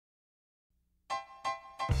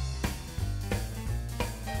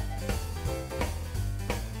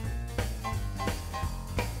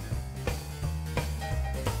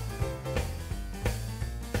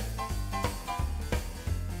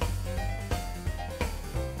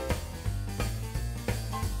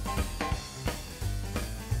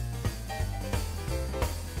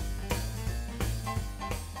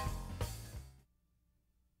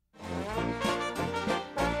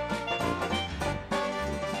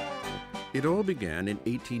It all began in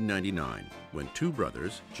 1899 when two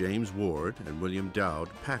brothers, James Ward and William Dowd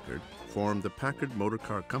Packard, formed the Packard Motor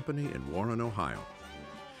Car Company in Warren, Ohio.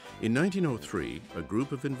 In 1903, a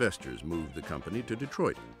group of investors moved the company to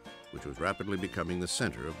Detroit, which was rapidly becoming the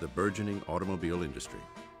center of the burgeoning automobile industry.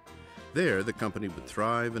 There, the company would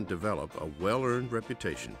thrive and develop a well-earned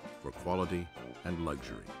reputation for quality and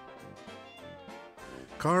luxury.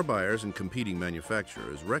 Car buyers and competing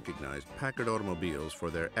manufacturers recognized Packard automobiles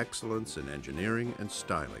for their excellence in engineering and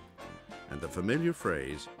styling, and the familiar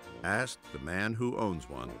phrase, "Ask the man who owns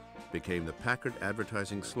one," became the Packard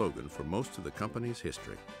advertising slogan for most of the company's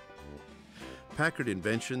history. Packard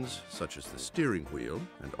inventions, such as the steering wheel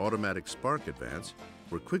and automatic spark advance,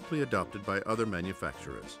 were quickly adopted by other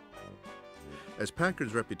manufacturers. As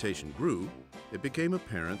Packard's reputation grew, it became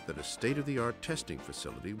apparent that a state-of-the-art testing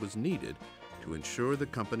facility was needed to ensure the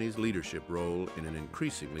company's leadership role in an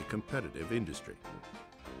increasingly competitive industry.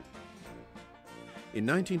 In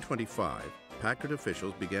 1925, Packard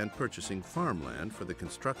officials began purchasing farmland for the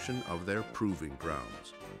construction of their proving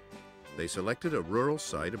grounds. They selected a rural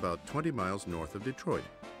site about 20 miles north of Detroit.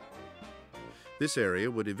 This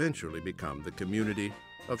area would eventually become the community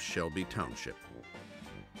of Shelby Township.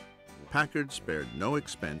 Packard spared no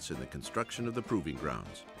expense in the construction of the proving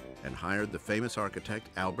grounds and hired the famous architect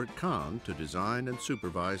Albert Kahn to design and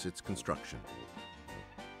supervise its construction.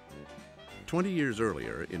 20 years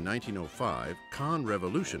earlier, in 1905, Kahn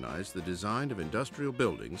revolutionized the design of industrial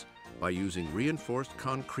buildings by using reinforced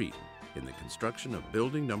concrete in the construction of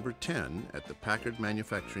Building Number 10 at the Packard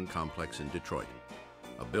Manufacturing Complex in Detroit,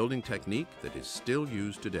 a building technique that is still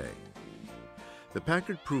used today. The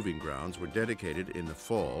Packard Proving Grounds were dedicated in the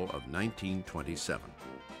fall of 1927.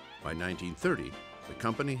 By 1930, the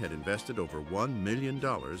company had invested over $1 million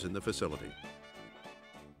in the facility.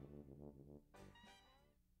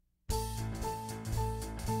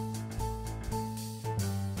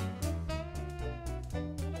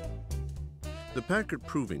 The Packard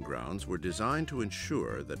Proving Grounds were designed to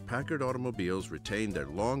ensure that Packard automobiles retained their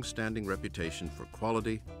long-standing reputation for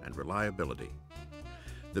quality and reliability.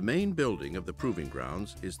 The main building of the Proving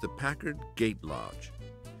Grounds is the Packard Gate Lodge.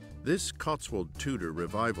 This Cotswold Tudor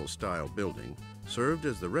Revival-style building served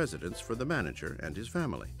as the residence for the manager and his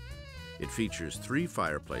family. It features 3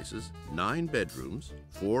 fireplaces, 9 bedrooms,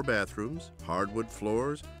 4 bathrooms, hardwood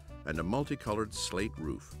floors, and a multicolored slate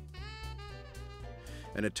roof.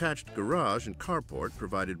 An attached garage and carport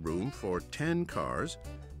provided room for 10 cars,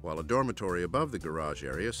 while a dormitory above the garage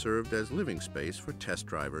area served as living space for test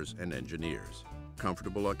drivers and engineers.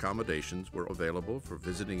 Comfortable accommodations were available for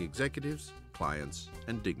visiting executives, clients,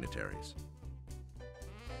 and dignitaries.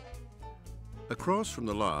 Across from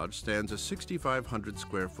the lodge stands a 6,500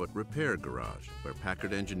 square foot repair garage where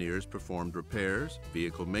Packard engineers performed repairs,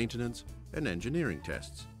 vehicle maintenance, and engineering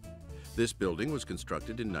tests. This building was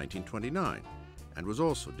constructed in 1929 and was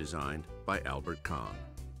also designed by Albert Kahn.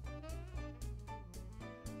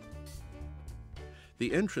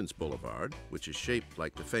 The entrance boulevard, which is shaped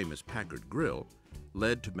like the famous Packard Grill,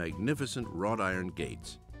 led to magnificent wrought iron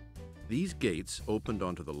gates. These gates opened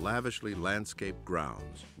onto the lavishly landscaped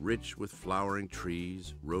grounds, rich with flowering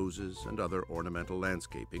trees, roses, and other ornamental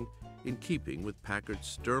landscaping, in keeping with Packard's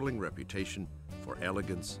sterling reputation for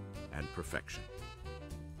elegance and perfection.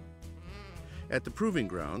 At the Proving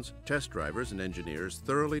Grounds, test drivers and engineers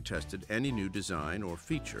thoroughly tested any new design or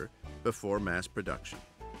feature before mass production.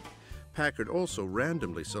 Packard also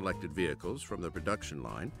randomly selected vehicles from the production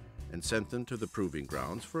line and sent them to the Proving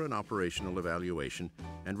Grounds for an operational evaluation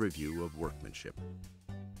and review of workmanship.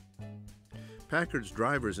 Packard's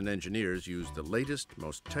drivers and engineers used the latest,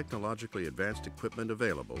 most technologically advanced equipment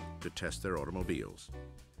available to test their automobiles.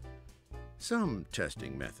 Some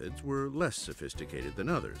testing methods were less sophisticated than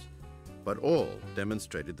others, but all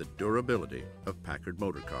demonstrated the durability of Packard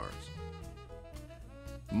motor cars.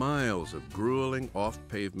 Miles of grueling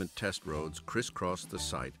off-pavement test roads crisscrossed the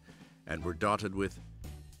site and were dotted with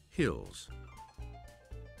hills,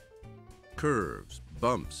 curves,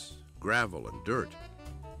 bumps, gravel and dirt,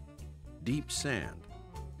 deep sand,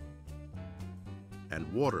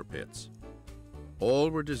 and water pits.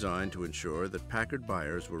 All were designed to ensure that Packard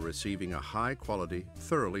buyers were receiving a high-quality,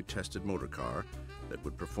 thoroughly tested motor car that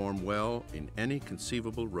would perform well in any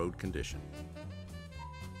conceivable road condition.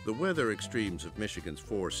 The weather extremes of Michigan's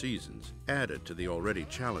 4 seasons added to the already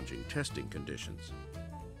challenging testing conditions.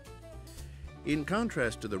 In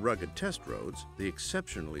contrast to the rugged test roads, the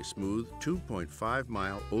exceptionally smooth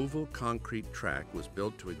 2.5-mile oval concrete track was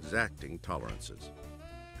built to exacting tolerances.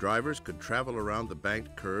 Drivers could travel around the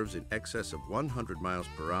banked curves in excess of 100 miles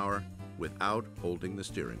per hour without holding the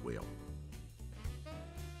steering wheel.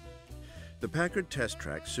 The Packard test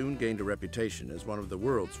track soon gained a reputation as one of the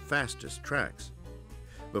world's fastest tracks.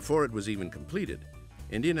 Before it was even completed,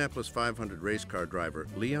 Indianapolis 500 race car driver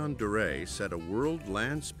Leon Duray set a world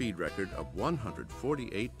land speed record of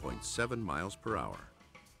 148.7 miles per hour.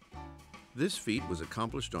 This feat was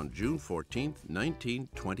accomplished on June 14,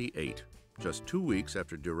 1928, just 2 weeks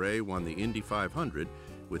after Duray won the Indy 500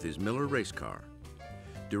 with his Miller race car.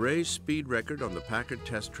 Duray's speed record on the Packard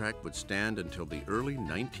test track would stand until the early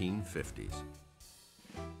 1950s.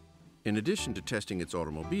 In addition to testing its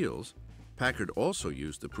automobiles, Packard also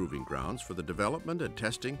used the proving grounds for the development and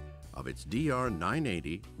testing of its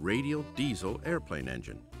DR-980 radial diesel airplane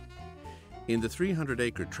engine. In the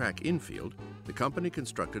 300-acre track infield, the company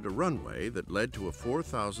constructed a runway that led to a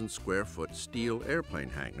 4,000 square foot steel airplane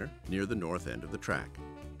hangar near the north end of the track.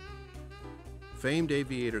 Famed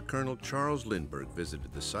aviator Colonel Charles Lindbergh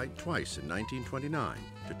visited the site twice in 1929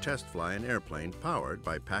 to test fly an airplane powered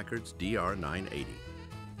by Packard's DR-980.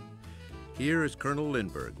 Here is Colonel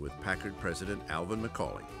Lindbergh with Packard President Alvin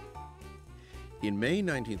McCauley. In May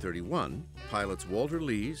 1931, pilots Walter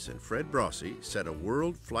Lees and Fred Brossi set a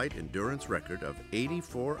world flight endurance record of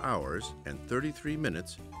 84 hours and 33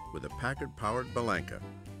 minutes with a Packard-powered Balanca.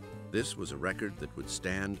 This was a record that would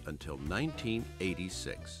stand until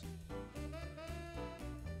 1986.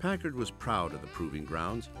 Packard was proud of the proving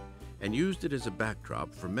grounds and used it as a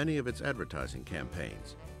backdrop for many of its advertising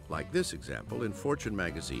campaigns, like this example in Fortune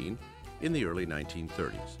magazine in the early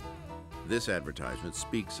 1930s. This advertisement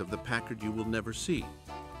speaks of the Packard you will never see,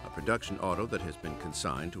 a production auto that has been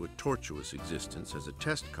consigned to a tortuous existence as a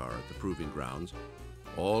test car at the proving grounds,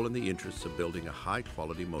 all in the interests of building a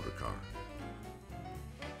high-quality motor car.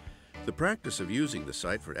 The practice of using the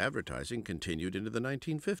site for advertising continued into the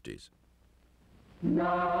 1950s.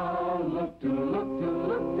 Now look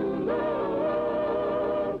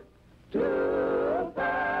to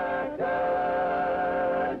Packard.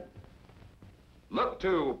 Look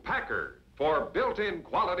to Packard for built-in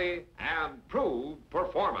quality and proved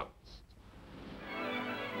performance.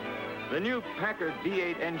 The new Packard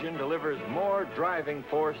V8 engine delivers more driving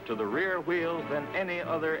force to the rear wheels than any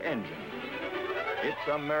other engine. It's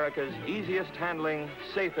America's easiest handling,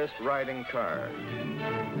 safest riding car.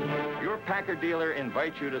 Your Packard dealer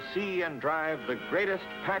invites you to see and drive the greatest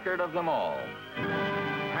Packard of them all.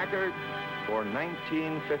 Packard for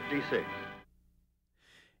 1956.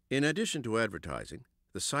 In addition to advertising,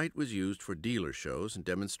 the site was used for dealer shows and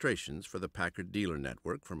demonstrations for the Packard dealer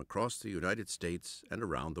network from across the United States and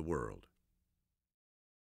around the world.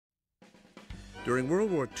 During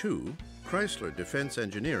World War II, Chrysler Defense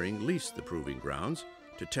Engineering leased the proving grounds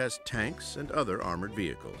to test tanks and other armored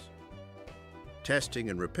vehicles. Testing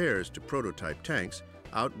and repairs to prototype tanks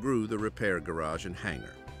outgrew the repair garage and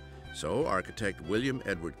hangar, so architect William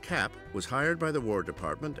Edward Capp was hired by the War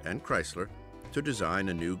Department and Chrysler to design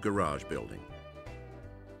a new garage building.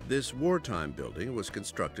 This wartime building was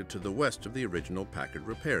constructed to the west of the original Packard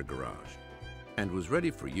repair garage and was ready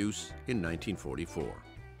for use in 1944.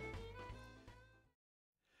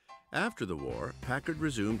 After the war, Packard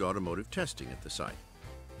resumed automotive testing at the site.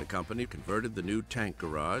 The company converted the new tank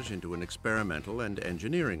garage into an experimental and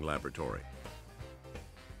engineering laboratory.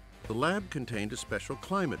 The lab contained a special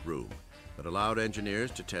climate room that allowed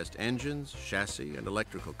engineers to test engines, chassis, and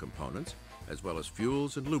electrical components, as well as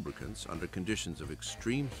fuels and lubricants under conditions of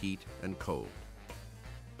extreme heat and cold.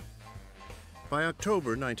 By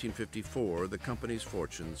October 1954, the company's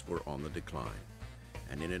fortunes were on the decline,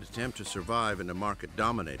 and in an attempt to survive in a market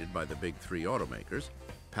dominated by the big three automakers,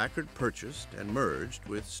 Packard purchased and merged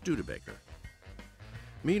with Studebaker.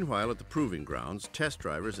 Meanwhile, at the proving grounds, test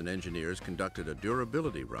drivers and engineers conducted a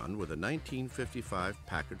durability run with a 1955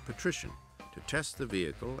 Packard Patrician to test the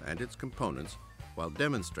vehicle and its components while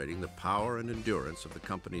demonstrating the power and endurance of the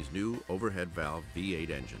company's new overhead valve V8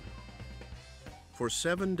 engine. For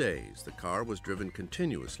 7 days, the car was driven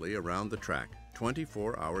continuously around the track,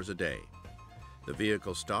 24 hours a day. The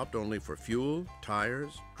vehicle stopped only for fuel,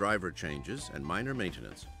 tires, driver changes, and minor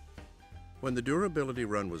maintenance. When the durability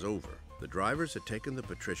run was over, the drivers had taken the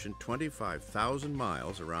Patrician 25,000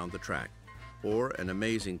 miles around the track, or an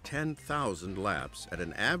amazing 10,000 laps at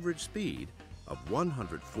an average speed of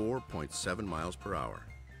 104.7 miles per hour.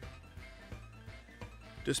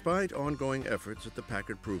 Despite ongoing efforts at the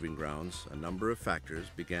Packard proving grounds, a number of factors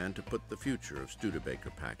began to put the future of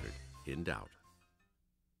Studebaker Packard in doubt.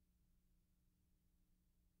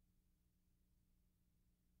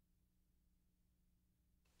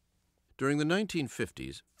 During the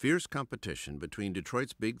 1950s, fierce competition between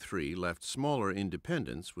Detroit's Big Three left smaller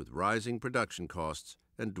independents with rising production costs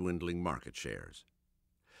and dwindling market shares.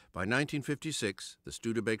 By 1956, the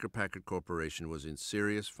Studebaker-Packard Corporation was in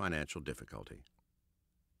serious financial difficulty.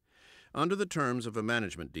 Under the terms of a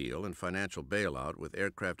management deal and financial bailout with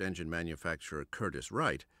aircraft engine manufacturer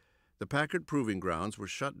Curtiss-Wright, the Packard Proving Grounds were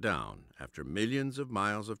shut down after millions of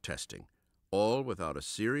miles of testing, all without a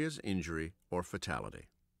serious injury or fatality.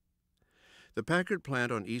 The Packard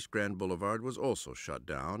plant on East Grand Boulevard was also shut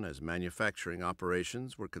down as manufacturing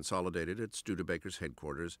operations were consolidated at Studebaker's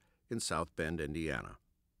headquarters in South Bend, Indiana.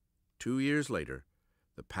 2 years later,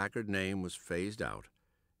 the Packard name was phased out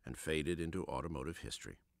and faded into automotive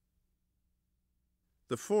history.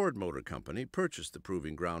 The Ford Motor Company purchased the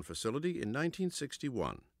Proving Ground facility in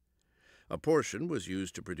 1961. A portion was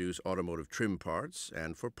used to produce automotive trim parts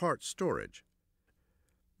and for parts storage.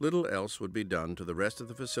 Little else would be done to the rest of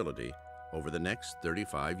the facility over the next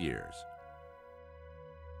 35 years.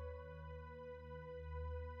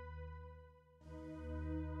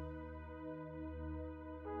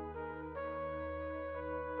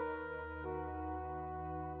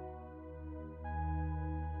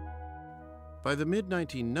 By the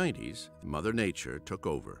mid-1990s, Mother Nature took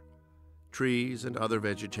over. Trees and other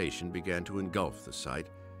vegetation began to engulf the site,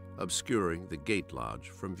 obscuring the gate lodge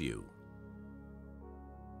from view.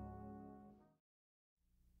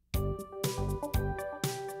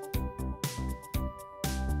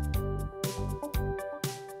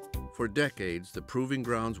 For decades, the Proving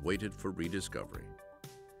Grounds waited for rediscovery.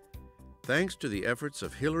 Thanks to the efforts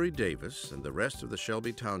of Hillary Davis and the rest of the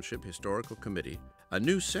Shelby Township Historical Committee, a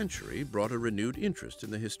new century brought a renewed interest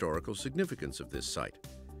in the historical significance of this site.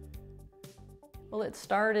 Well, it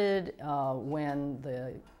started when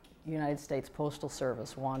the United States Postal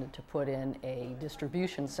Service wanted to put in a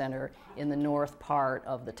distribution center in the north part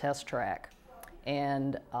of the test track.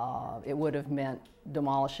 And it would have meant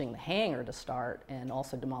demolishing the hangar to start and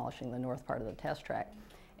also demolishing the north part of the test track.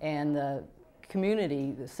 And the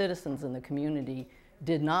community, the citizens in the community,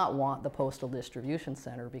 did not want the postal distribution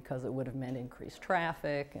center because it would have meant increased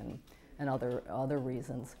traffic and other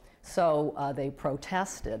reasons. So they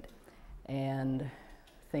protested, and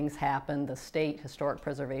things happened. The State Historic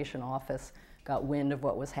Preservation Office got wind of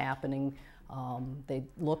what was happening. They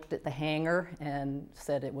looked at the hangar and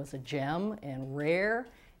said it was a gem and rare,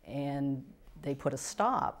 and they put a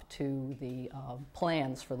stop to the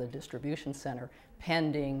plans for the distribution center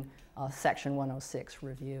pending Section 106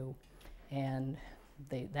 review. And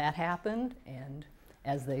that happened, and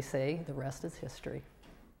as they say, the rest is history.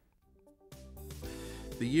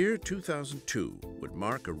 The year 2002 would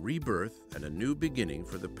mark a rebirth and a new beginning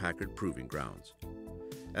for the Packard Proving Grounds.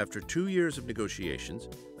 After 2 years of negotiations,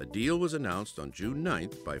 a deal was announced on June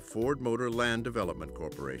 9th by Ford Motor Land Development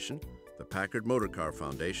Corporation, the Packard Motor Car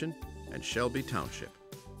Foundation, and Shelby Township.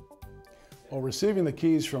 Well, receiving the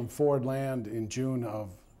keys from Ford Land in June of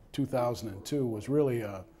 2002 was really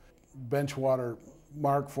a benchwater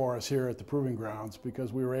mark for us here at the Proving Grounds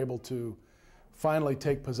because we were able to finally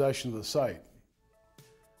take possession of the site.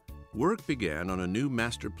 Work began on a new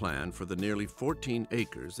master plan for the nearly 14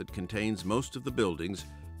 acres that contains most of the buildings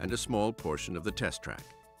and a small portion of the test track.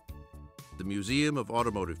 The Museum of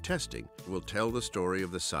Automotive Testing will tell the story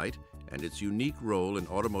of the site and its unique role in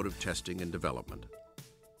automotive testing and development.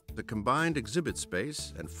 The combined exhibit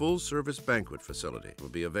space and full-service banquet facility will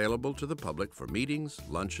be available to the public for meetings,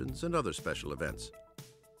 luncheons, and other special events.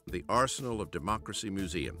 The Arsenal of Democracy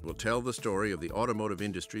Museum will tell the story of the automotive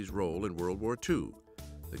industry's role in World War II,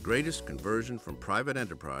 the greatest conversion from private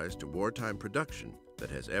enterprise to wartime production that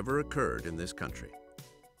has ever occurred in this country.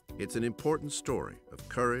 It's an important story of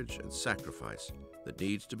courage and sacrifice that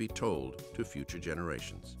needs to be told to future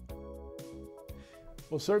generations.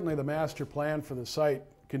 Well, certainly the master plan for the site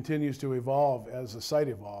continues to evolve as the site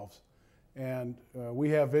evolves. And we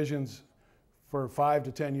have visions for 5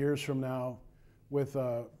 to 10 years from now with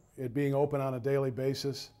it being open on a daily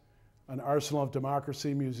basis, an Arsenal of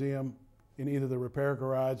Democracy Museum in either the repair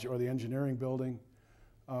garage or the engineering building.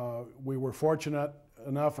 We were fortunate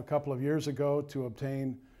enough a couple of years ago to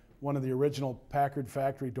obtain one of the original Packard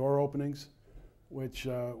factory door openings, which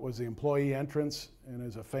was the employee entrance and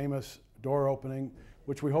is a famous door opening,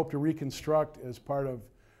 which we hope to reconstruct as part of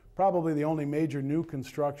probably the only major new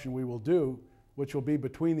construction we will do, which will be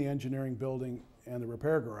between the engineering building and the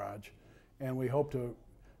repair garage. And we hope to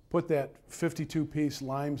put that 52-piece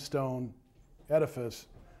limestone edifice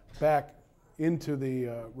back into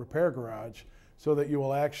the repair garage so that you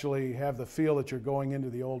will actually have the feel that you're going into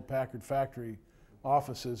the old Packard factory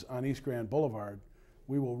offices on East Grand Boulevard.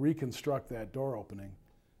 We will reconstruct that door opening.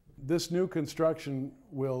 This new construction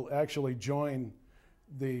will actually join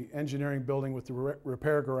the engineering building with the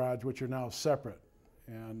repair garage, which are now separate.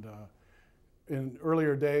 And in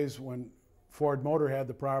earlier days when Ford Motor had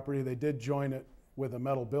the property. They did join it with a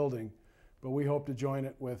metal building, but we hope to join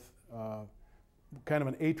it with kind of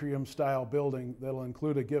an atrium-style building that'll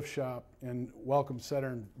include a gift shop and welcome center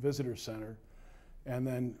and visitor center. And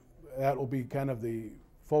then that will be kind of the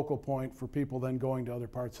focal point for people then going to other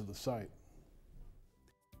parts of the site.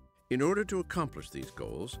 In order to accomplish these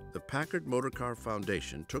goals, the Packard Motor Car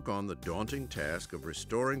Foundation took on the daunting task of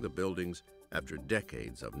restoring the buildings after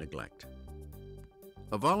decades of neglect.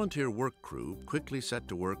 A volunteer work crew quickly set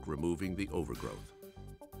to work removing the overgrowth.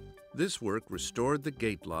 This work restored the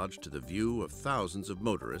gate lodge to the view of thousands of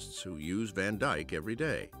motorists who use Van Dyke every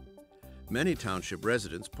day. Many township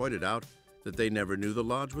residents pointed out that they never knew the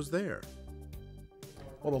lodge was there.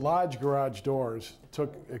 Well, the lodge garage doors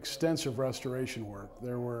took extensive restoration work.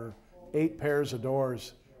 There were 8 pairs of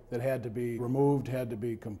doors that had to be removed, had to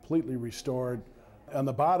be completely restored. On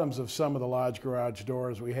the bottoms of some of the lodge garage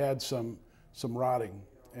doors, we had some rotting,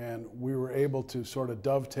 and we were able to sort of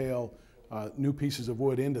dovetail new pieces of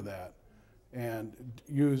wood into that and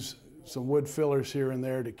use some wood fillers here and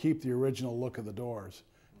there to keep the original look of the doors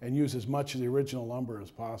and use as much of the original lumber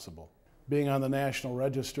as possible. Being on the National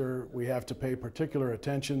Register, we have to pay particular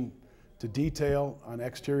attention to detail on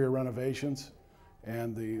exterior renovations,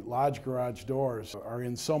 and the lodge garage doors are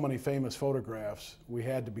in so many famous photographs. We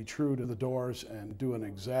had to be true to the doors and do an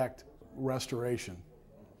exact restoration.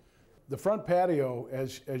 The front patio,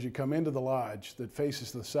 as you come into the lodge that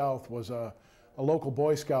faces the south, was a local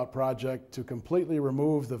Boy Scout project to completely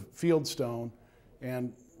remove the field stone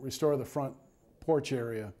and restore the front porch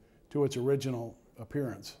area to its original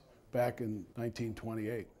appearance back in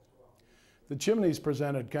 1928. The chimneys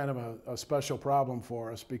presented kind of a special problem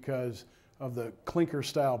for us because of the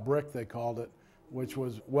clinker-style brick, they called it, which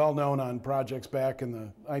was well known on projects back in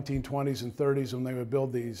the 1920s and 30s when they would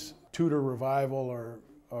build these Tudor revival or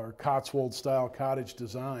Cotswold-style cottage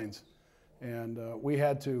designs. And we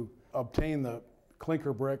had to obtain the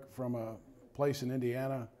clinker brick from a place in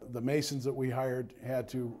Indiana. The masons that we hired had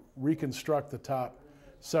to reconstruct the top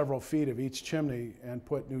several feet of each chimney and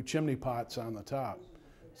put new chimney pots on the top.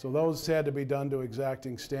 So those had to be done to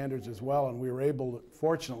exacting standards as well, and we were able,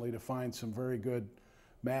 fortunately, to find some very good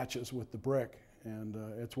matches with the brick, and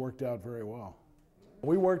it's worked out very well.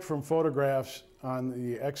 We worked from photographs on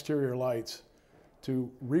the exterior lights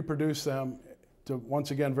to reproduce them to,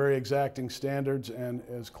 once again, very exacting standards and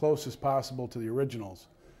as close as possible to the originals.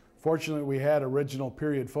 Fortunately, we had original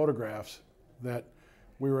period photographs that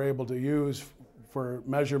we were able to use for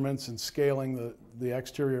measurements and scaling the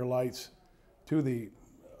exterior lights to the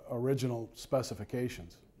original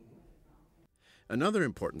specifications. Another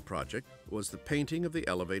important project was the painting of the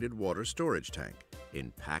elevated water storage tank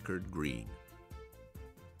in Packard green.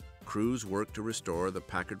 Crews worked to restore the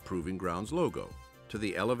Packard Proving Grounds logo to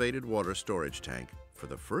the elevated water storage tank for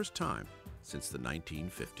the first time since the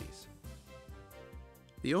 1950s.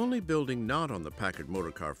 The only building not on the Packard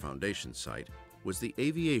Motor Car Foundation site was the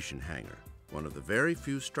aviation hangar, one of the very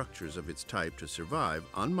few structures of its type to survive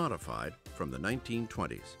unmodified from the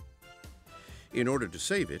 1920s. In order to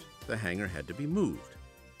save it, the hangar had to be moved.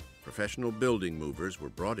 Professional building movers were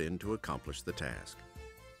brought in to accomplish the task.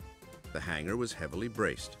 The hangar was heavily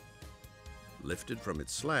braced, lifted from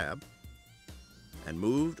its slab, and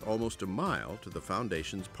moved almost a mile to the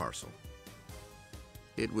foundation's parcel.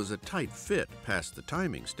 It was a tight fit past the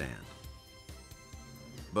timing stand.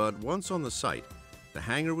 But once on the site, the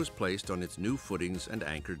hangar was placed on its new footings and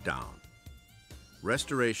anchored down.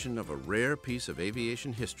 Restoration of a rare piece of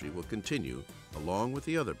aviation history will continue along with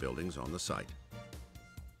the other buildings on the site.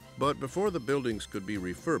 But before the buildings could be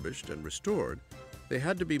refurbished and restored, they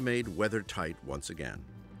had to be made weather-tight once again.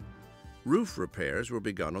 Roof repairs were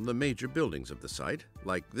begun on the major buildings of the site,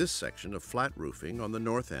 like this section of flat roofing on the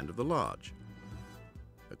north end of the lodge.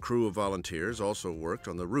 A crew of volunteers also worked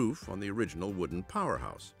on the roof on the original wooden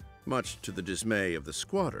powerhouse, much to the dismay of the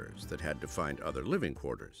squatters that had to find other living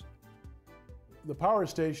quarters. The power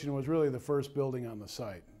station was really the first building on the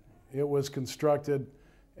site. It was constructed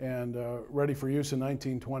and ready for use in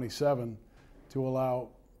 1927 to allow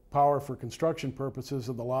power for construction purposes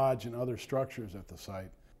of the lodge and other structures at the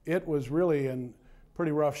site. It was really in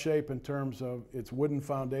pretty rough shape in terms of its wooden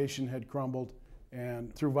foundation had crumbled,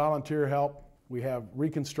 and through volunteer help, we have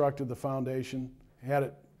reconstructed the foundation, had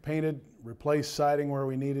it painted, replaced siding where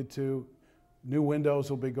we needed to. New windows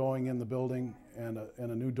will be going in the building and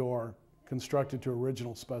a new door constructed to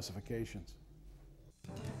original specifications.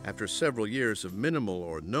 After several years of minimal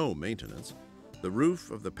or no maintenance, the roof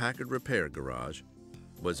of the Packard repair garage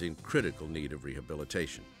was in critical need of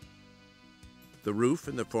rehabilitation. The roof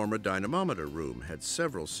in the former dynamometer room had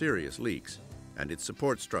several serious leaks, and its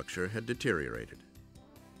support structure had deteriorated.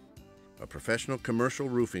 a professional commercial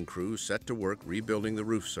roofing crew set to work rebuilding the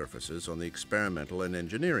roof surfaces on the experimental and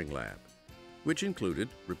engineering lab, which included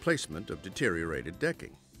replacement of deteriorated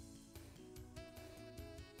decking.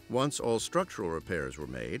 Once all structural repairs were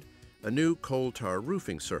made, a new coal tar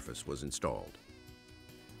roofing surface was installed.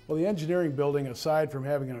 Well, the engineering building, aside from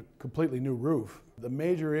having a completely new roof, the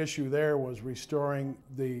major issue there was restoring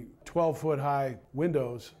the 12-foot high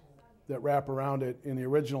windows that wrap around it in the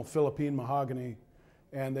original Philippine mahogany,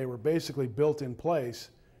 and they were basically built in place.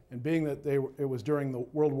 And being that it was during the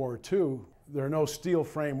World War II, there are no steel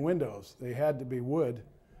frame windows. They had to be wood,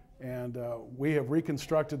 and we have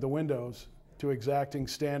reconstructed the windows to exacting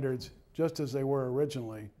standards just as they were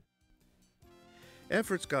originally.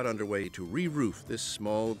 Efforts got underway to re-roof this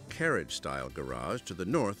small carriage-style garage to the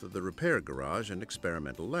north of the repair garage and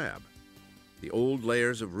experimental lab. The old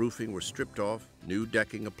layers of roofing were stripped off, new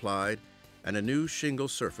decking applied, and a new shingle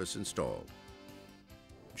surface installed.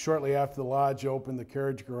 Shortly after the lodge opened, the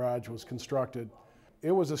carriage garage was constructed.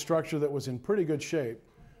 It was a structure that was in pretty good shape.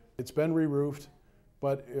 It's been re-roofed,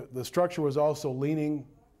 but the structure was also leaning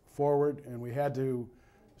forward, and we had to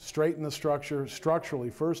straighten the structure structurally,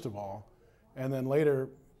 first of all, and then later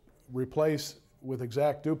replace with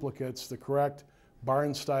exact duplicates the correct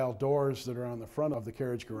barn-style doors that are on the front of the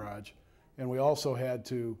carriage garage. And we also had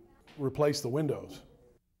to replace the windows.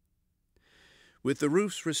 With the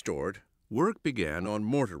roofs restored, work began on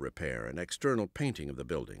mortar repair and external painting of the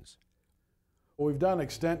buildings. We've done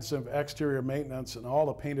extensive exterior maintenance on all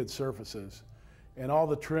the painted surfaces, and all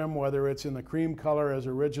the trim, whether it's in the cream color as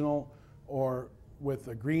original or with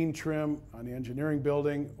the green trim on the engineering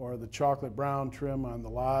building or the chocolate brown trim on the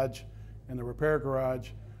lodge and the repair garage,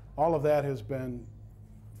 all of that has been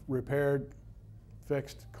repaired,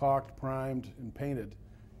 fixed, caulked, primed, and painted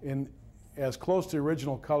in as close to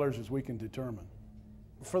original colors as we can determine.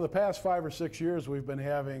 For the past 5 or 6 years, we've been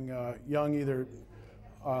having young either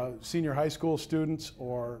senior high school students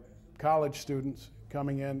or college students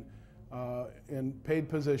coming in paid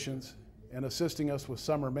positions and assisting us with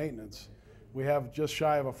summer maintenance. We have just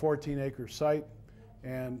shy of a 14-acre site,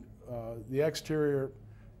 and the exterior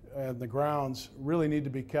and the grounds really need to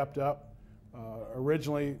be kept up.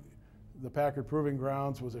 Originally, the Packard Proving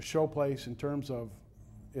Grounds was a showplace in terms of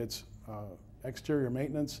its exterior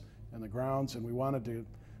maintenance and the grounds, and we wanted to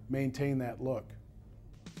maintain that look.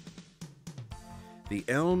 The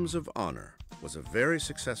Elms of Honor was a very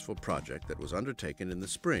successful project that was undertaken in the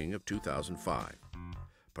spring of 2005.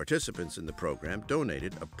 Participants in the program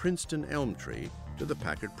donated a Princeton elm tree to the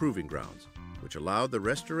Packard Proving Grounds, which allowed the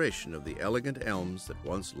restoration of the elegant elms that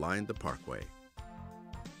once lined the parkway.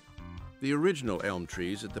 The original elm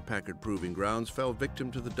trees at the Packard Proving Grounds fell victim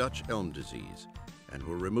to the Dutch elm disease and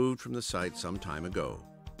were removed from the site some time ago.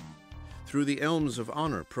 Through the Elms of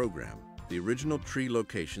Honor program, the original tree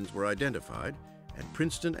locations were identified and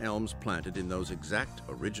Princeton elms planted in those exact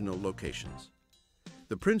original locations.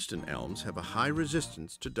 The Princeton elms have a high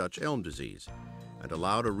resistance to Dutch elm disease and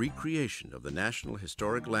allowed a recreation of the National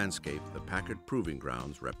Historic landscape the Packard Proving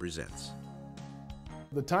Grounds represents.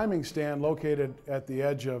 The timing stand located at the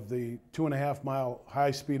edge of the 2.5-mile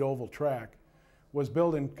high-speed oval track was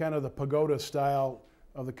built in kind of the pagoda style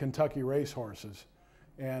of the Kentucky racehorses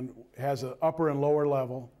and has an upper and lower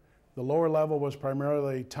level. The lower level was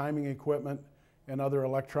primarily timing equipment and other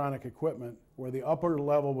electronic equipment, where the upper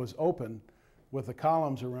level was open with the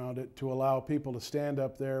columns around it to allow people to stand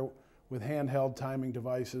up there with handheld timing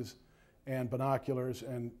devices and binoculars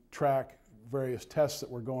and track various tests that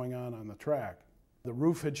were going on the track. The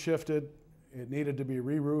roof had shifted. It needed to be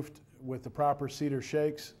re-roofed with the proper cedar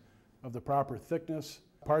shakes of the proper thickness.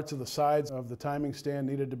 Parts of the sides of the timing stand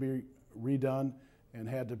needed to be redone and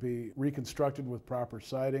had to be reconstructed with proper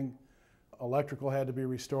siding. Electrical had to be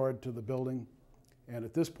restored to the building. And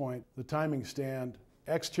at this point, the timing stand,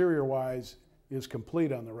 exterior-wise, is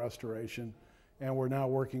complete on the restoration, and we're now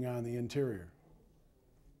working on the interior.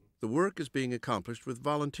 The work is being accomplished with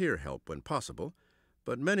volunteer help when possible,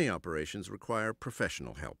 but many operations require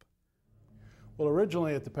professional help. Well,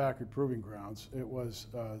 originally at the Packard Proving Grounds, it was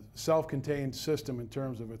a self-contained system in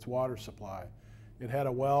terms of its water supply. It had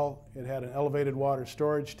a well, it had an elevated water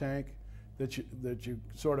storage tank that you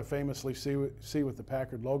sort of famously see with the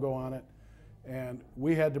Packard logo on it, and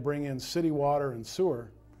we had to bring in city water and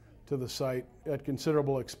sewer to the site at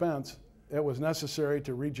considerable expense. It was necessary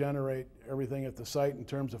to regenerate everything at the site in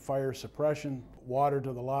terms of fire suppression, water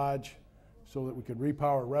to the lodge, so that we could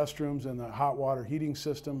repower restrooms and the hot water heating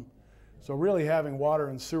system. So really having water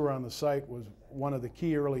and sewer on the site was one of the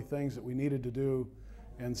key early things that we needed to do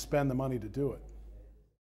and spend the money to do it.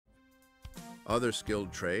 Other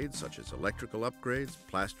skilled trades such as electrical upgrades,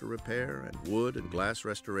 plaster repair, and wood and glass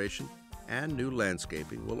restoration and new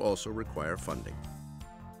landscaping will also require funding.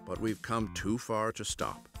 But we've come too far to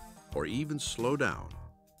stop or even slow down.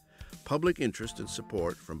 Public interest and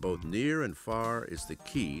support from both near and far is the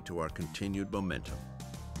key to our continued momentum.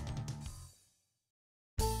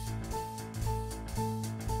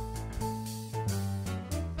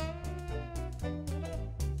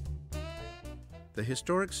 The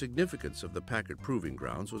historic significance of the Packard Proving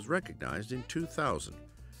Grounds was recognized in 2000,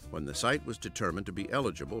 when the site was determined to be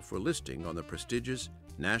eligible for listing on the prestigious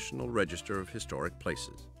National Register of Historic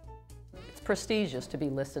Places. It's prestigious to be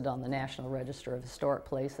listed on the National Register of Historic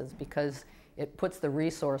Places because it puts the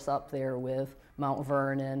resource up there with Mount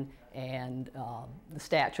Vernon and the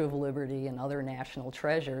Statue of Liberty and other national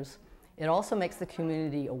treasures. It also makes the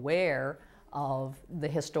community aware of the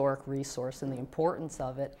historic resource and the importance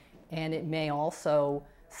of it, and it may also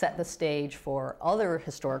set the stage for other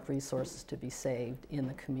historic resources to be saved in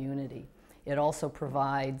the community. It also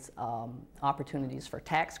provides opportunities for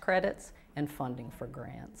tax credits and funding for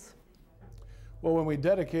grants. Well, when we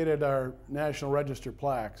dedicated our National Register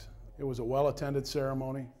plaques, it was a well-attended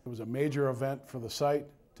ceremony. It was a major event for the site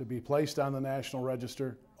to be placed on the National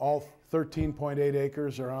Register. All 13.8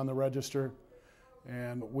 acres are on the register,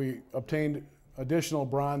 and we obtained additional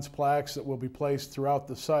bronze plaques that will be placed throughout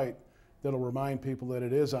the site that'll remind people that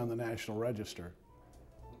it is on the National Register.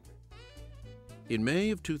 In May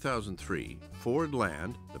of 2003, Ford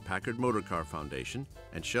Land, the Packard Motor Car Foundation,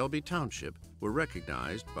 and Shelby Township were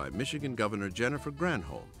recognized by Michigan Governor Jennifer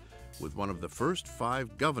Granholm with one of the first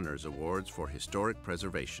 5 Governor's Awards for Historic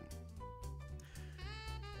Preservation.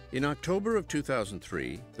 In October of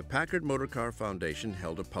 2003, the Packard Motor Car Foundation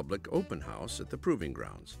held a public open house at the Proving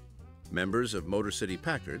Grounds. Members of Motor City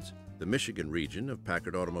Packards, the Michigan region of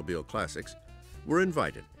Packard Automobile Classics, were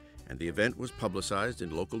invited, and the event was publicized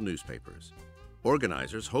in local newspapers.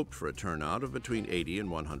 Organizers hoped for a turnout of between 80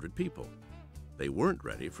 and 100 people. They weren't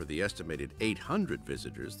ready for the estimated 800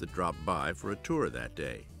 visitors that dropped by for a tour that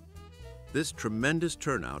day. This tremendous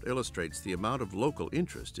turnout illustrates the amount of local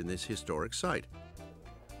interest in this historic site.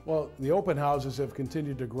 Well, the open houses have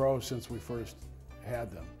continued to grow since we first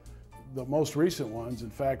had them. The most recent ones, in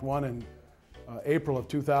fact, one in April of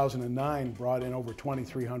 2009 brought in over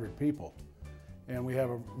 2,300 people. And we have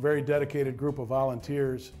a very dedicated group of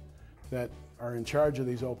volunteers that are in charge of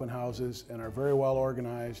these open houses and are very well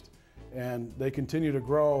organized. And they continue to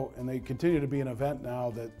grow, and they continue to be an event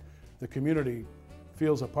now that the community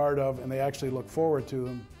feels a part of, and they actually look forward to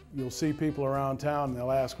them. You'll see people around town and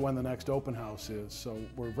they'll ask when the next open house is. So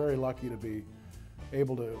we're very lucky to be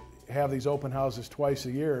able to have these open houses twice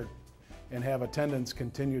a year and have attendance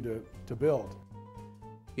continue to build.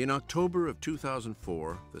 In October of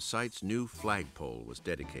 2004, the site's new flagpole was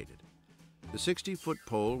dedicated. The 60-foot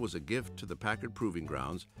pole was a gift to the Packard Proving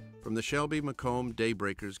Grounds from the Shelby Macomb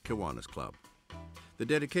Daybreakers Kiwanis Club. The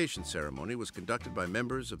dedication ceremony was conducted by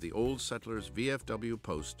members of the Old Settlers VFW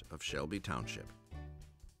post of Shelby Township.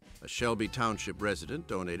 A Shelby Township resident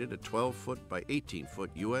donated a 12-foot by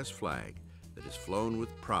 18-foot U.S. flag that is flown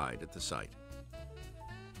with pride at the site.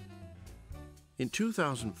 In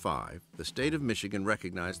 2005, the state of Michigan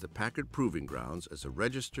recognized the Packard Proving Grounds as a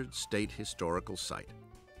registered state historical site.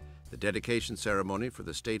 The dedication ceremony for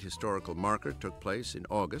the state historical marker took place in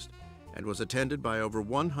August and was attended by over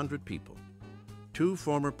 100 people. 2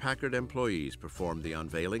 former Packard employees performed the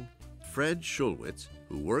unveiling: Fred Schulwitz,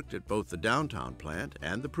 who worked at both the downtown plant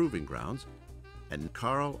and the Proving Grounds, and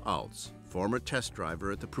Carl Altz, former test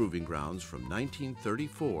driver at the Proving Grounds from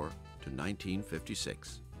 1934 to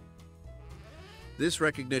 1956. This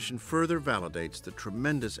recognition further validates the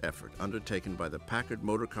tremendous effort undertaken by the Packard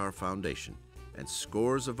Motor Car Foundation and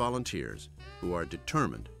scores of volunteers who are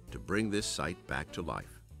determined to bring this site back to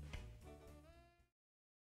life.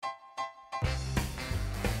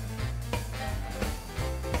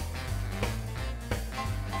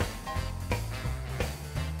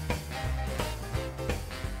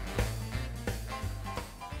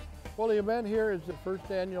 Well, the event here is the first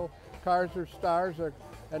annual Cars Are Stars,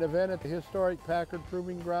 an event at the historic Packard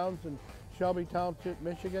Proving Grounds in Shelby Township,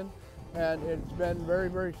 Michigan. And it's been very,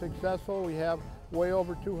 very successful. We have way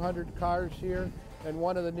over 200 cars here. And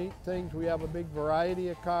one of the neat things, we have a big variety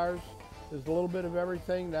of cars. There's a little bit of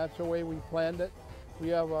everything. That's the way we planned it. We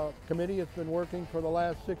have a committee that's been working for the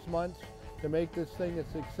last 6 months to make this thing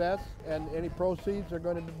a success. And any proceeds are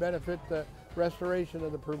going to benefit the restoration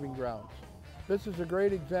of the Proving Grounds. This is a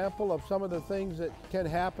great example of some of the things that can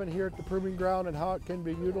happen here at the Proving Ground and how it can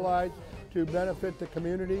be utilized to benefit the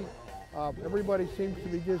community. Everybody seems to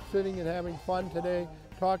be just sitting and having fun today,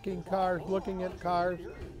 talking cars, looking at cars.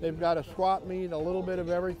 They've got a swap meet, a little bit of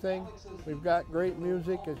everything. We've got great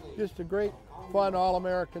music. It's just a great, fun,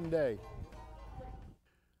 all-American day.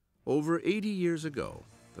 Over 80 years ago,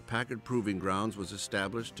 the Packard Proving Grounds was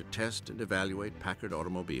established to test and evaluate Packard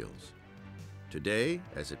automobiles. Today,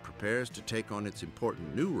 as it prepares to take on its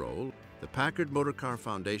important new role, the Packard Motor Car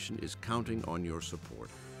Foundation is counting on your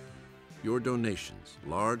support. Your donations,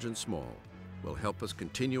 large and small, will help us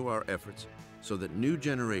continue our efforts so that new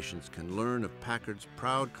generations can learn of Packard's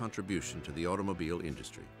proud contribution to the automobile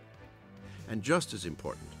industry. And just as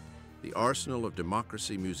important, the Arsenal of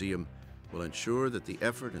Democracy Museum will ensure that the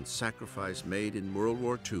effort and sacrifice made in World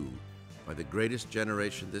War II by the greatest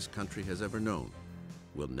generation this country has ever known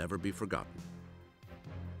will never be forgotten.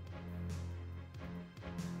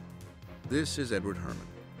 This is Edward Herman.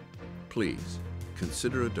 Please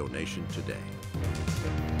consider a donation today.